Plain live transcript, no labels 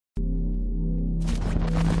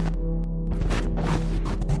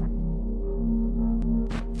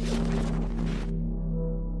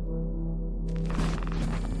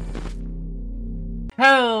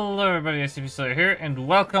Hello everybody, SCP Slayer here, and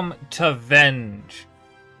welcome to Venge.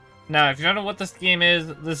 Now, if you don't know what this game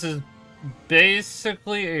is, this is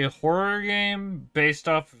basically a horror game based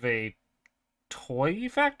off of a toy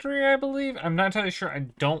factory, I believe. I'm not entirely sure, I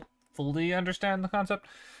don't fully understand the concept.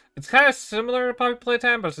 It's kind of similar to Poppy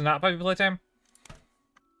Playtime, but it's not Poppy Playtime.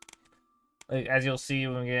 Like, as you'll see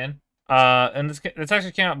when we get in. And this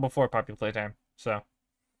actually came out before Poppy Playtime, so.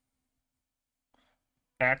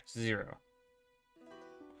 Act 0.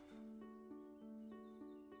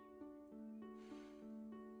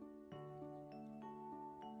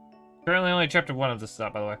 Currently only chapter 1 of this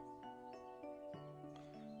stuff, by the way.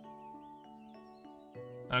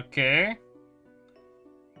 Okay.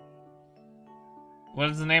 What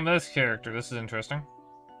is the name of this character? This is interesting.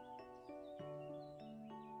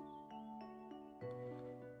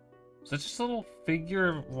 Is that just a little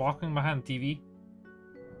figure walking behind the TV?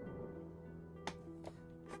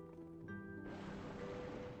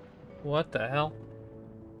 What the hell?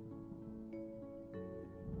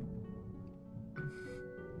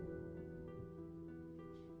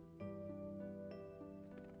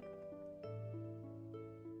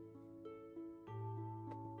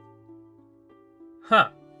 Huh.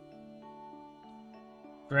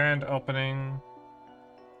 Grand opening.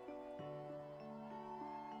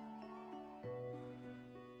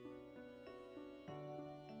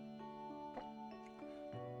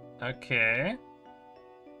 Okay.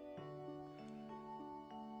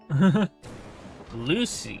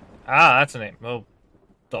 Lucy. Ah, that's a name. Oh,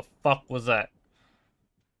 the fuck was that?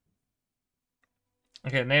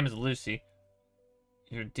 Okay, the name is Lucy.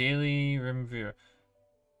 Your daily review.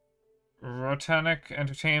 Rotanic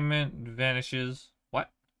entertainment vanishes.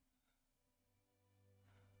 What?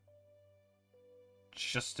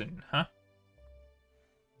 Justin, huh?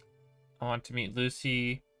 I want to meet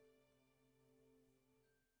Lucy.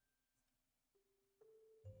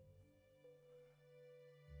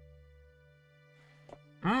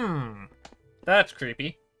 That's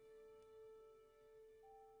creepy.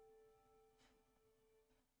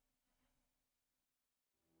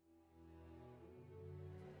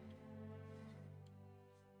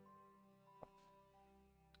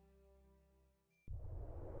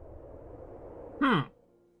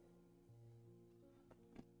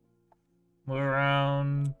 Move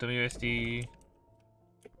around. WSD.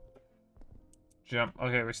 Jump.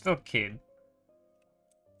 Okay, we're still kid.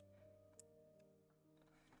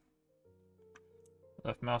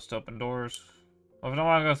 Left mouse to open doors. Well, if I don't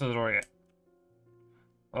want to go through the door yet.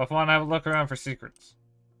 Well, if I want to have a look around for secrets.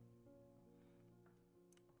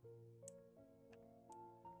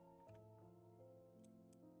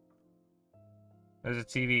 There's a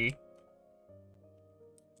TV.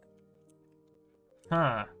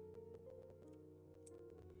 Huh.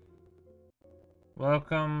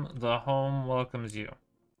 Welcome, the home welcomes you.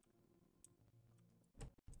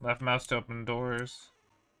 Left mouse to open doors.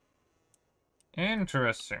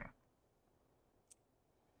 Interesting.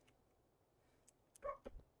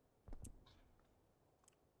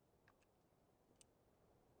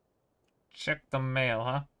 Check the mail,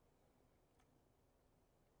 huh?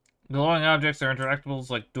 Glowing objects are interactables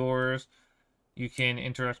like doors. You can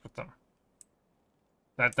interact with them.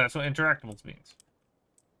 That's what interactables means.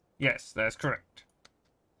 Yes, that's correct.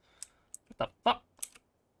 What the fuck?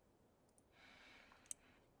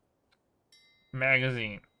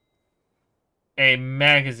 Magazine. A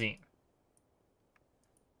magazine.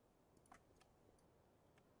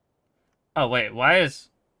 Oh, wait, why is...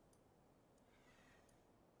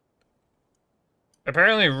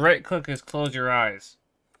 Apparently right-click is close your eyes.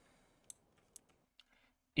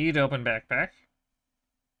 E to open backpack.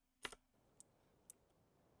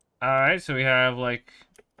 Alright, so we have, like,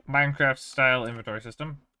 Minecraft-style inventory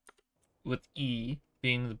system. With E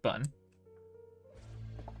being the button.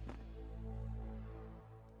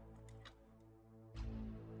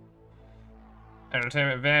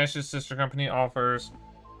 Entertainment vanishes. Sister company offers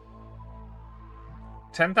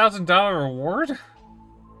 $10,000 reward?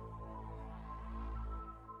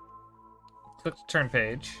 Click to turn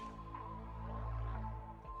page.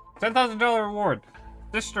 $10,000 reward.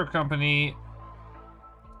 Sister company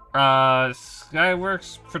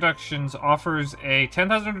Skyworks Productions offers a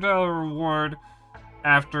 $10,000 reward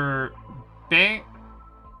after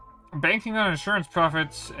banking on insurance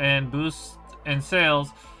profits and boosts in sales.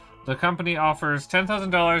 The company offers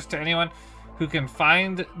 $10,000 to anyone who can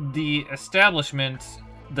find the establishment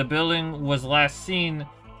the building was last seen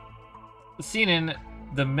in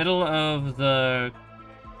the middle of the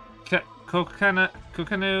Coconut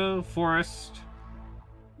Forest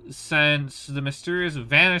since the mysterious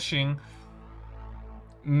vanishing.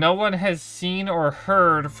 No one has seen or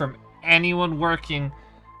heard from anyone working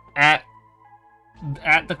at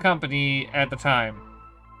the company at the time.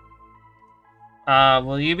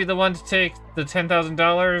 Will you be the one to take the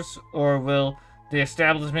 $10,000, or will the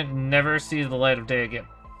establishment never see the light of day again?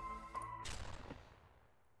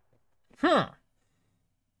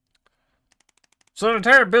 So the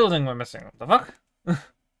entire building went missing. What the fuck?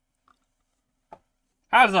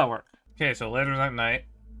 How does that work? Okay, so later that night.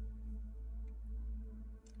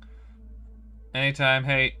 Anytime,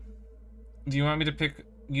 hey, do you want me to pick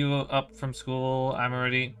you up from school? I'm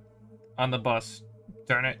already on the bus.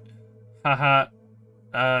 Darn it. Haha.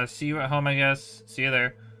 See you at home, I guess. See you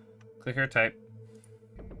there. Click here, type.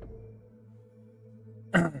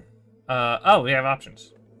 Oh, we have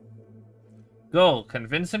options. Goal,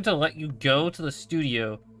 convince him to let you go to the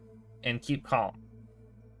studio and keep calm.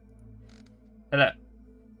 Hello.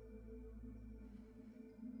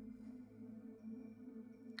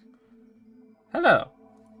 Hello.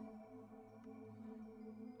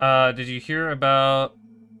 Did you hear about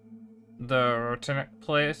the Rotenic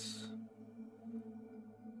place?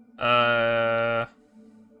 Yeah,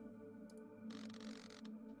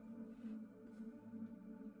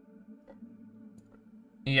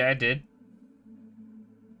 I did.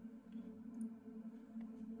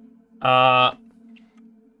 I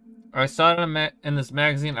saw it in this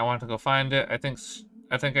magazine. I want to go find it. I think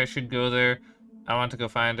I should go there. I want to go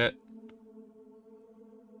find it.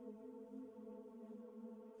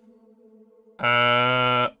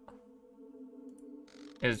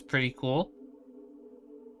 It's pretty cool.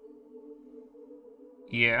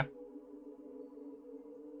 Yeah.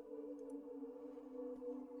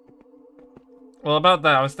 Well, about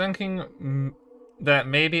that, I was thinking that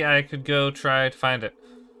maybe I could go try to find it.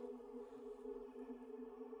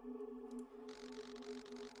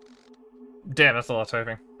 Damn, that's a lot of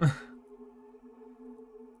typing.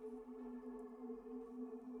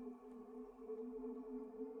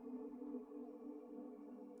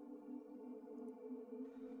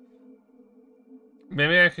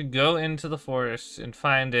 Maybe I could go into the forest and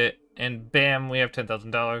find it, and bam, we have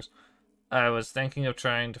 $10,000. I was thinking of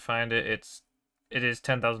trying to find it. It is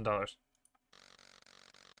 $10,000.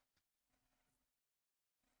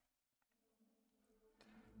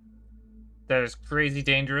 That is crazy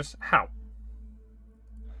dangerous. How?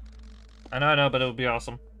 I know, but it would be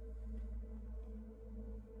awesome.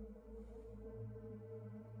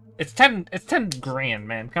 It's 10 grand,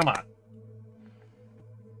 man. Come on.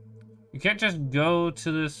 You can't just go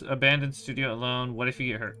to this abandoned studio alone. What if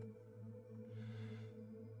you get hurt?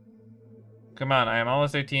 Come on, I am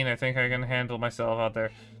almost 18. I think I can handle myself out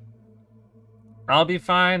there. I'll be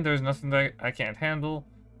fine. There's nothing that I can't handle.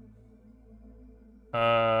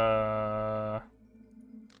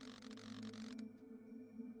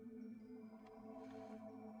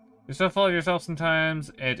 You're so full of yourself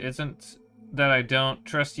sometimes. It isn't that I don't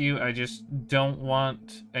trust you. I just don't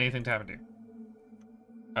want anything to happen to you.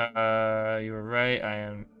 You were right. I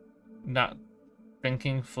am not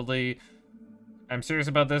thinking fully. I'm serious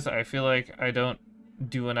about this. I feel like I don't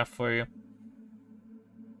do enough for you.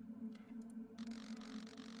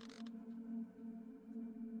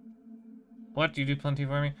 What? You do plenty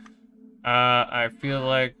for me? I feel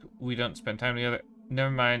like we don't spend time together.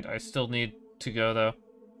 Never mind. I still need to go, though.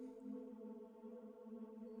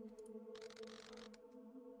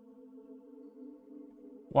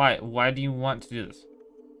 Why? Why do you want to do this?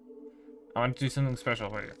 I want to do something special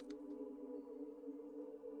for you.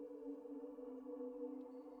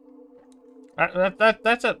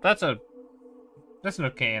 That's an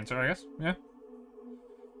okay answer, I guess. Yeah.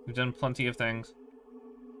 We've done plenty of things.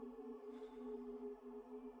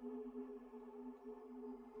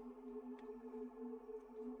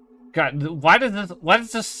 God, why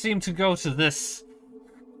does this seem to go to this?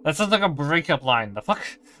 That sounds like a breakup line. The fuck?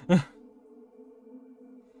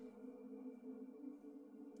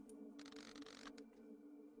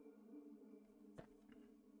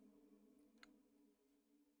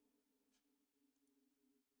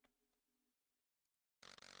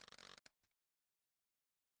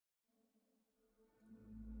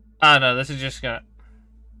 Ah, no, this is just gonna...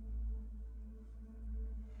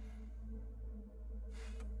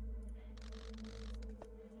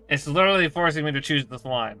 It's literally forcing me to choose this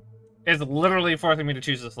line. It's literally forcing me to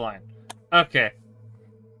choose this line. Okay.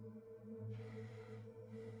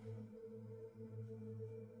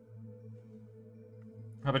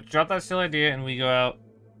 How about you drop that silly idea and we go out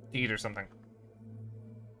to eat or something?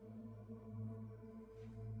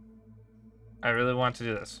 I really want to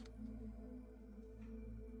do this.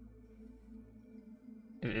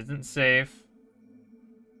 It isn't safe.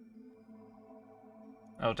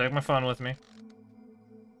 I'll take my phone with me.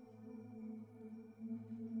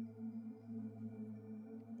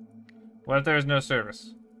 What if there is no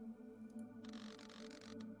service?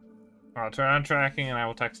 I'll turn on tracking and I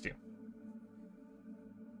will text you.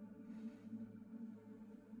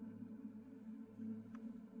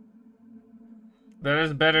 That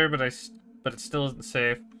is better, but it still isn't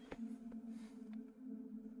safe.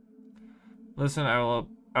 Listen, I will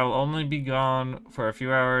only be gone for a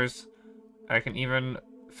few hours. I can even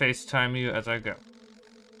FaceTime you as I go.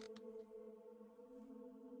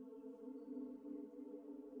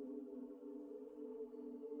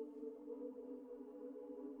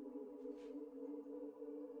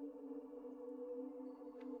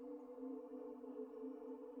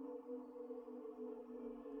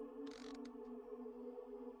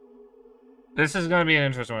 This is gonna be an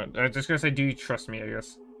interesting one. I'm just gonna say, do you trust me, I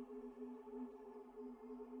guess.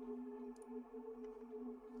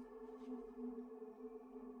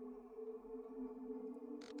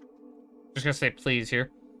 Just gonna say please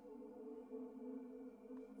here.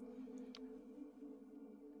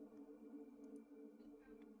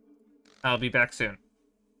 I'll be back soon.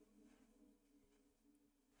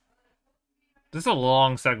 This is a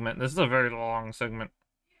long segment. This is a very long segment.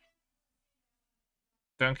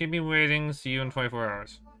 Don't keep me waiting. See you in 24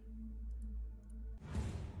 hours.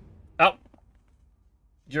 Oh.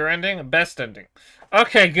 Your ending? Best ending.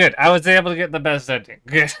 Okay, good. I was able to get the best ending.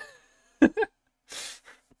 Good.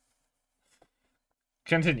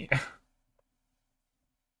 Continue.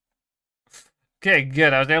 Okay,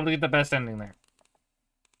 good. I was able to get the best ending there.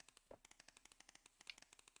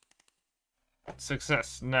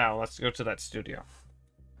 Success. Now, let's go to that studio.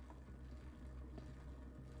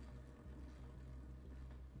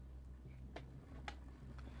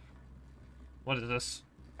 What is this?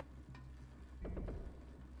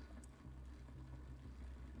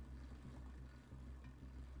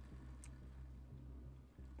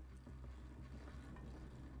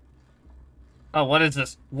 Oh, what is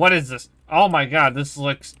this? What is this? Oh my god, this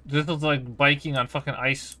is like biking on fucking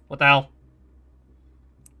ice. What the hell?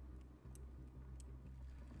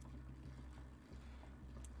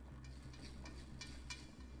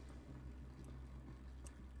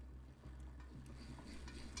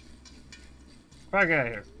 Fuck out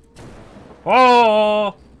of here.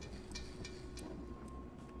 Whoa!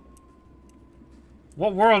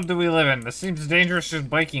 What world do we live in? This seems dangerous just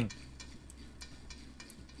biking.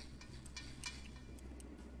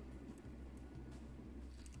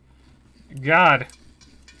 God.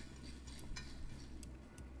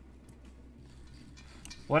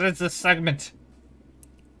 What is this segment?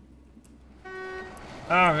 Oh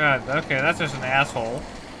god, okay, that's just an asshole.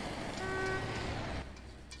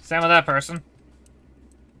 Same with that person.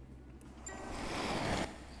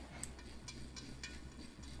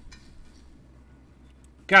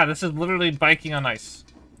 God, this is literally biking on ice.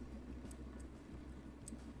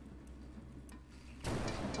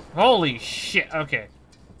 Holy shit, okay.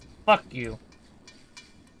 Fuck you.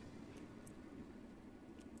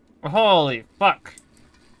 Holy fuck.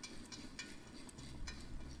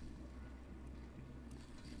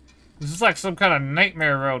 This is like some kind of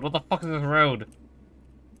nightmare road. What the fuck is this road?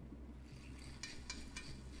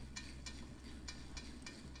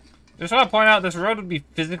 Just want to point out, this road would be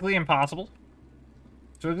physically impossible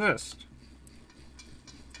to exist.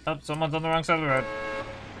 Oh, someone's on the wrong side of the road.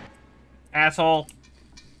 Asshole.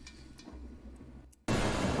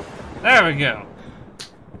 There we go.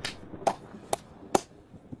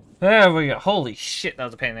 There we go. Holy shit, that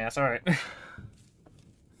was a pain in the ass. Alright.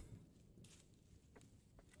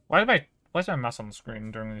 Why is my mouse on the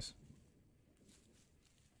screen during these?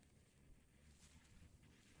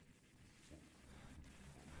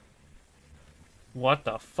 What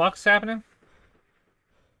the fuck's happening?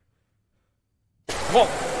 Whoa!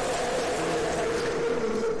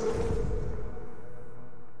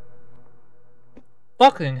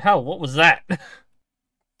 Fucking hell, what was that?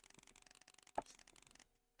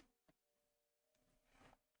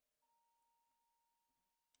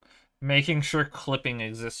 Making sure clipping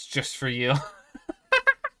exists just for you.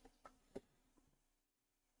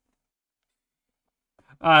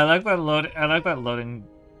 I like that loading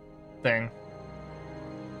thing.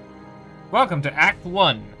 Welcome to Act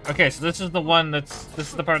 1. Okay, so this is the one this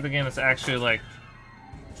is the part of the game that's actually like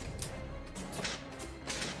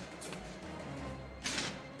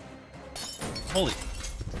holy.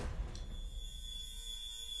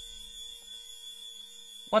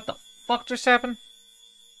 What the fuck just happened?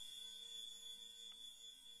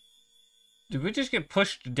 Did we just get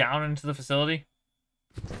pushed down into the facility?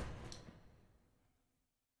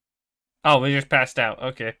 Oh, we just passed out.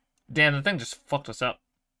 Okay. Damn, the thing just fucked us up.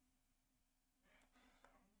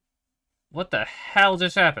 What the hell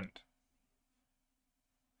just happened?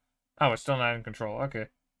 Oh, it's still not in control. Okay.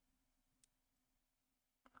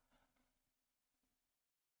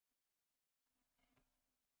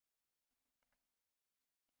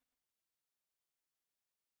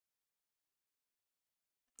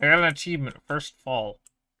 I got an achievement. First fall.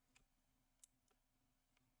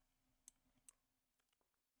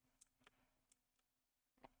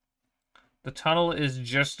 The tunnel is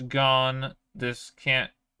just gone. This can't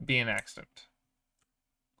be an accident.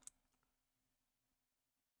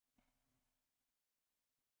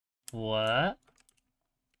 What?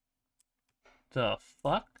 The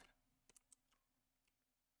fuck?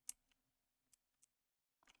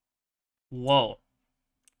 Whoa.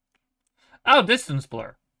 Oh, distance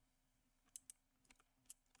blur.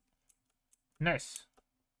 Nice.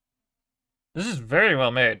 This is very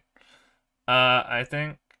well made. I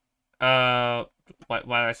think, why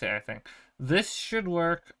did I say I think? This should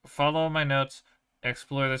work. Follow my notes.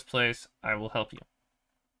 Explore this place. I will help you.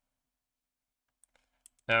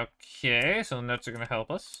 Okay, so the notes are going to help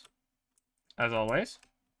us. As always.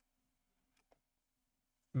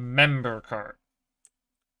 Member card.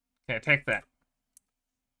 Okay, take that.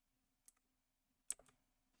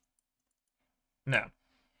 No.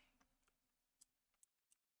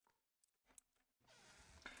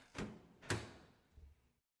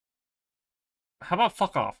 How about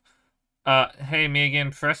fuck off? Hey,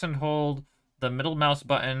 Megan, press and hold the middle mouse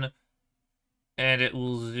button, and it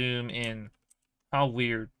will zoom in. How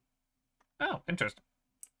weird. Oh, interesting.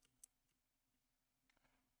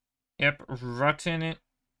 Yep, rotten it.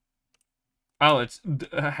 Oh, it's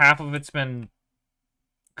half of it's been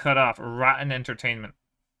cut off. Rotten entertainment.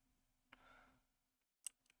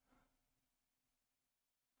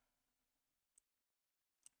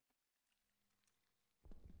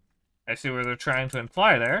 I see where they're trying to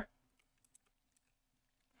imply there.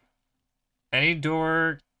 Any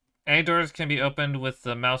doors can be opened with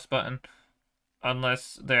the mouse button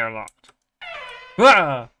unless they are locked.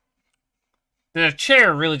 Ah! Did a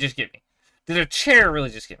chair really just get me? Did a chair really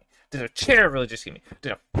just get me? Did a chair really just get me?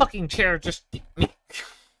 Did a fucking chair just get me?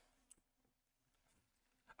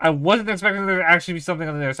 I wasn't expecting there to actually be something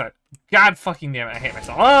on the other side. God fucking damn it, I hate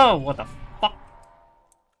myself. Oh, what the fuck?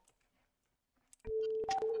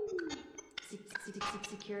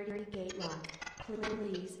 Security gate locked.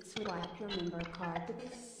 Please swipe your member card to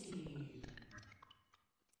proceed.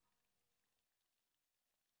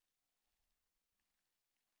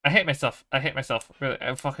 I hate myself. I hate myself. Really,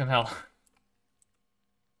 fucking hell.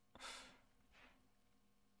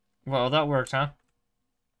 Well, that worked, huh?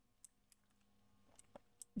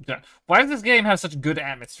 Yeah. Why does this game have such good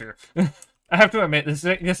atmosphere? I have to admit,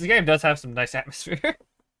 this game does have some nice atmosphere.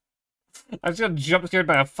 I just got jump scared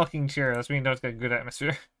by a fucking chair. That's mean it's got good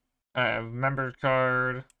atmosphere. Member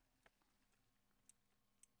card.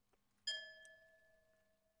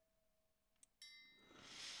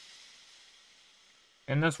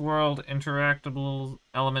 In this world, interactable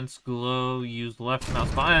elements glow. Use left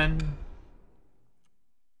mouse button.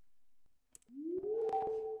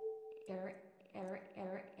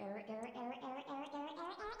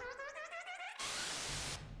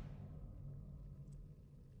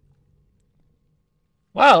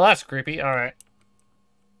 Wow, that's creepy. Alright.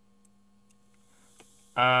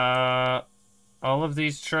 All of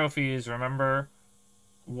these trophies, remember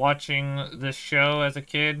watching this show as a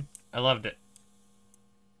kid? I loved it.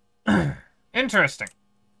 Interesting.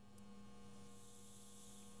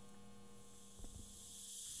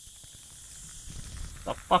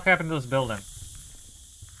 The fuck happened to this building?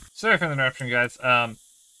 Sorry for the interruption, guys.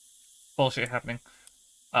 Bullshit happening.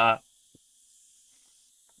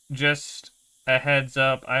 Just a heads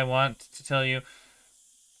up, I want to tell you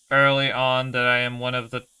early on that I am one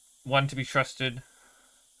to be trusted.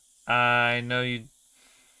 I know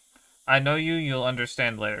you'll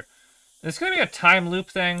understand later. It's gonna be a time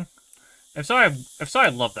loop thing. If so, I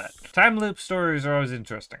love that. Time loop stories are always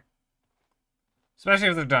interesting. Especially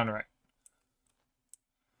if they're done right.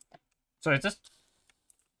 So it's just...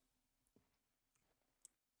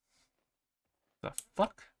 The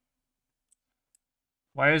fuck?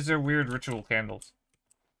 Why is there weird ritual candles?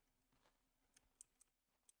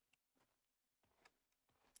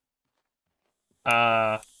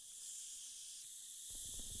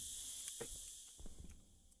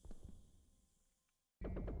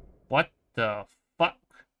 What the fuck?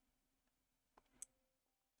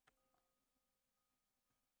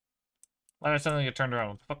 Why did I suddenly get turned around?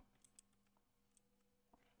 What the fuck?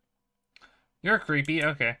 You're creepy,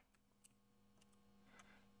 okay.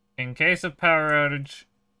 In case of power outage,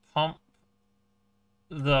 pump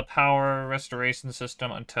the power restoration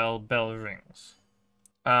system until bell rings.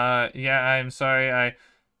 Yeah, I'm sorry I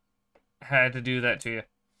had to do that to you.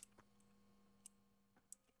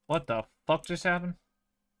 What the fuck just happened?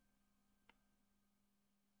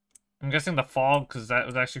 I'm guessing the fog, because that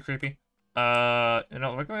was actually creepy. We're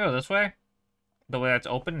gonna go this way. The way that's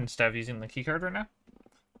open instead of using the keycard right now.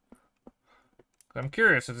 I'm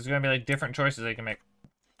curious if there's gonna be like different choices they can make.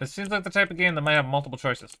 This seems like the type of game that might have multiple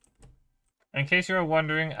choices. In case you were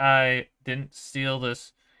wondering, I didn't steal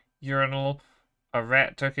this urinal. A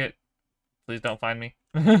rat took it. Please don't find me.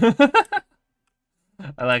 I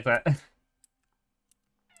like that.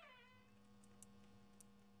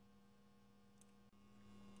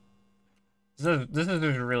 This is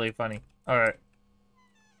just really funny. Alright.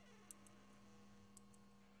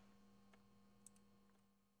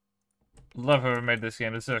 Love whoever made this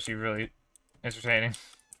game. This is actually really entertaining.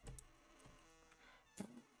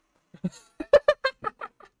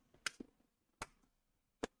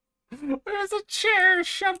 There's a chair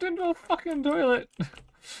shoved into a fucking toilet.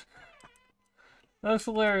 That's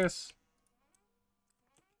hilarious.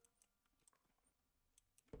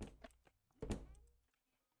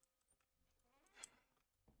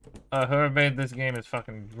 Whoever made this game is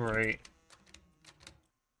fucking great.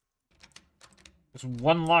 There's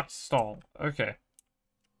one locked stall. Okay.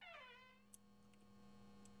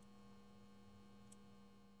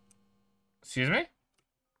 Excuse me?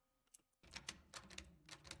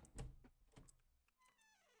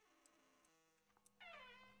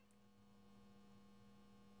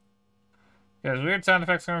 Yeah, there's weird sound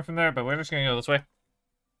effects coming from there, but we're just gonna go this way.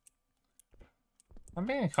 I'm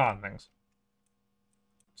being caught in things.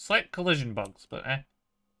 Slight collision bugs, but eh.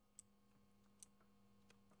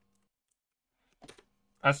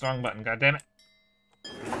 That's the wrong button, goddammit.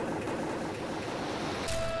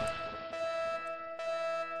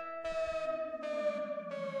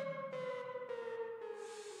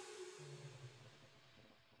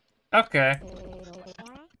 Okay.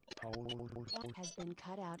 Has been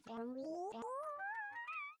cut out from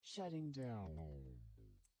Shutting down.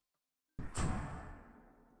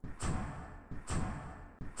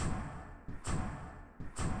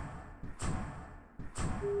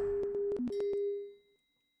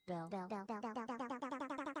 bell.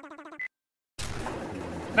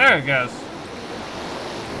 There it goes.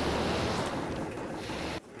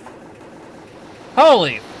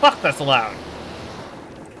 Holy fuck, that's loud.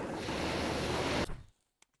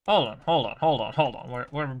 Hold on.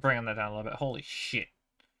 We're bringing that down a little bit. Holy shit.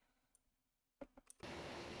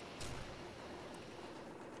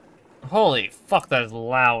 Holy fuck, that is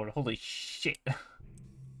loud. Holy shit.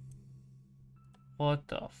 What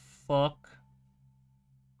the fuck?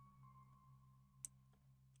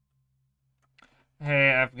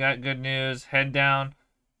 Hey, I've got good news. Head down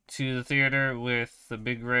to the theater with the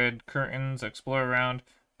big red curtains. Explore around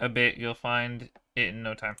a bit. You'll find it in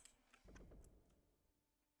no time.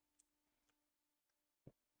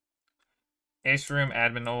 Ace room,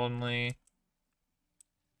 admin only.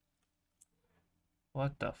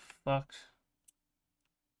 What the fuck?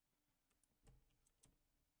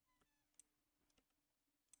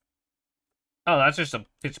 Oh, that's just a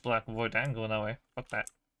pitch black void. I ain't going that way. Fuck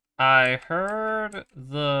that. I heard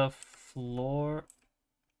the floor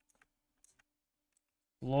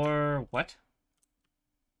what?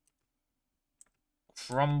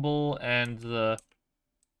 Crumble and the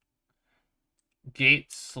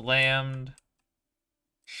gate slammed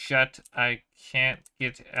shut. I can't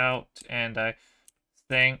get out, and I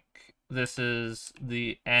think this is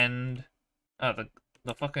the end. Oh,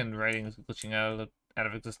 the fucking writing is glitching out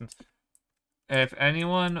of existence. If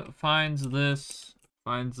anyone finds this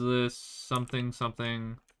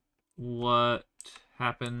something, what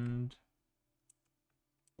happened?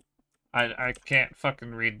 I can't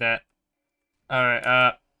fucking read that.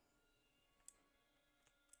 Alright,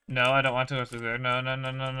 no, I don't want to go through there.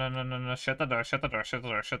 No. Shut the door.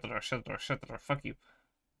 Fuck you.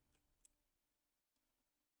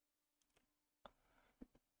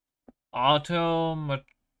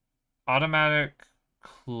 Automatic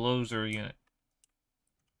closer unit.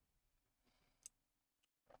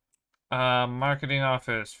 Marketing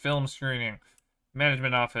office, film screening,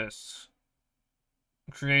 management office,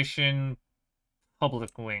 creation,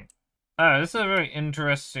 public wing. This is a very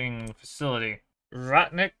interesting facility.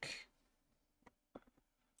 Rotnik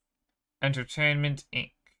Entertainment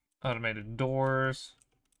Inc. Automated doors.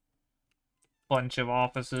 Bunch of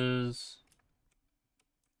offices.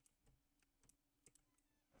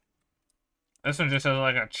 This one just has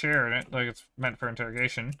like a chair in it, like it's meant for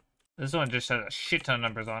interrogation. This one just has a shit ton of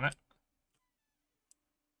numbers on it.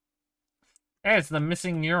 Hey, it's the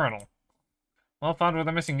missing urinal. Well, found where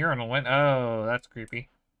the missing urinal went. Oh, that's creepy.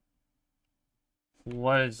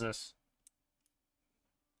 What is this?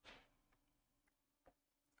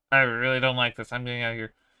 I really don't like this. I'm getting out of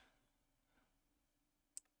here.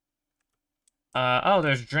 Oh,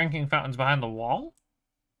 there's drinking fountains behind the wall?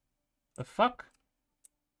 The fuck?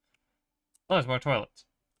 Oh, there's more toilets.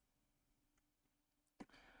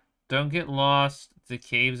 Don't get lost. The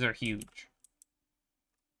caves are huge.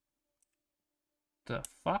 The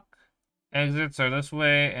fuck? Exits are this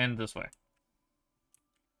way and this way.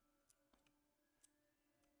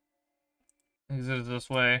 Exit is this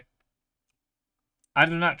way. I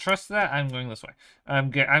do not trust that. I'm going this way. I'm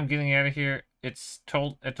getting out of here. It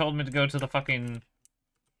told me to go to the fucking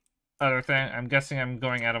other thing. I'm guessing I'm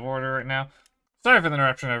going out of order right now. Sorry for the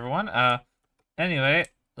interruption, everyone. Anyway,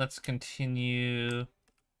 let's continue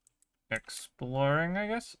exploring, I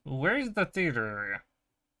guess. Where's the theater area?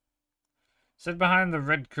 Sit behind the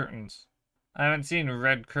red curtains. I haven't seen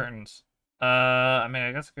red curtains. I mean,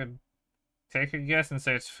 I guess I could take a guess and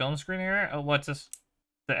say it's film screening area. Oh, what's this?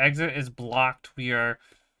 The exit is blocked. We are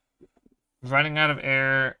running out of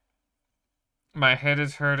air. My head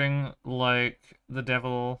is hurting like the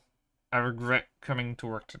devil. I regret coming to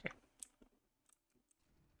work today.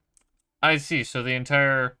 I see. So the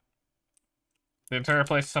entire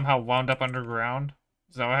place somehow wound up underground.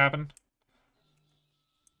 Is that what happened?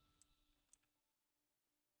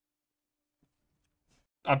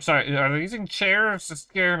 I'm sorry. Are they using chairs to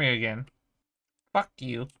scare me again? Fuck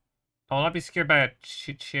you. I will not be scared by a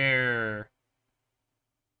chair.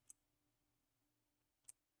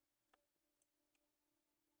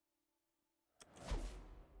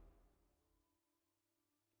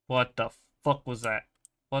 What the fuck was that?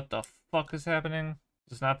 What the fuck is happening? Is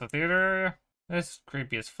this not the theater area? This is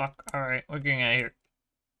creepy as fuck. Alright, we're getting out of here.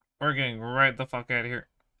 We're getting right the fuck out of here.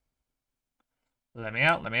 Let me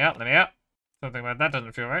out, let me out, let me out. Something about that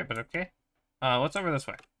doesn't feel right, but okay. What's over this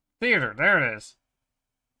way? Theater, there it is.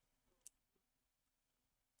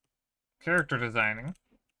 Character designing.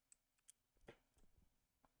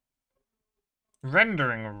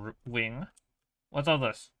 Rendering wing. What's all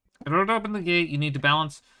this? In order to open the gate, you need to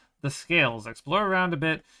balance the scales. Explore around a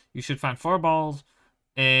bit. You should find 4 balls.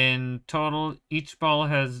 In total, each ball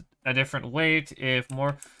has a different weight. If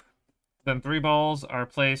more than 3 balls are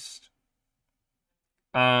placed,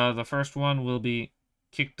 the first one will be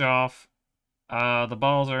kicked off. The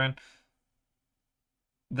balls are in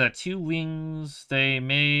the 2 wings. They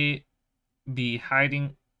may be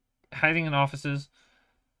hiding in offices.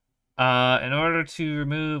 In order to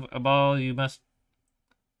remove a ball, you must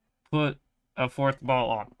put a 4th ball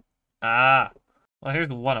on. Ah. Well, here's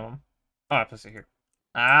one of them. Oh, I have to see here.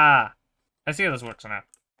 Ah. I see how this works now.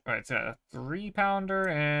 Alright, so a 3-pounder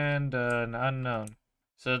and an unknown.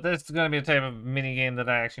 So this is going to be a type of mini game that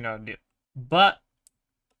I actually know how to do. But,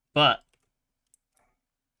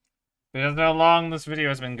 because of how long this video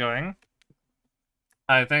has been going,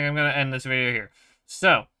 I think I'm going to end this video here.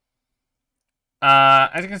 So,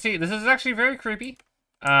 as you can see, this is actually very creepy.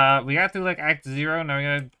 We got through, like, Act 0, now we're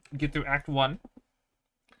going to get through Act 1.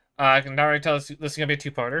 I can already tell this is going to be a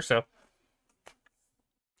 2-parter, so.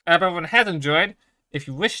 I hope everyone has enjoyed. If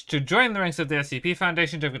you wish to join the ranks of the SCP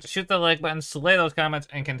Foundation, don't forget to shoot the like button, slay those comments,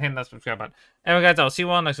 and contain that subscribe button. Anyway, guys, I'll see you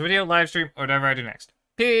all in the next video, live stream, or whatever I do next.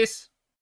 Peace!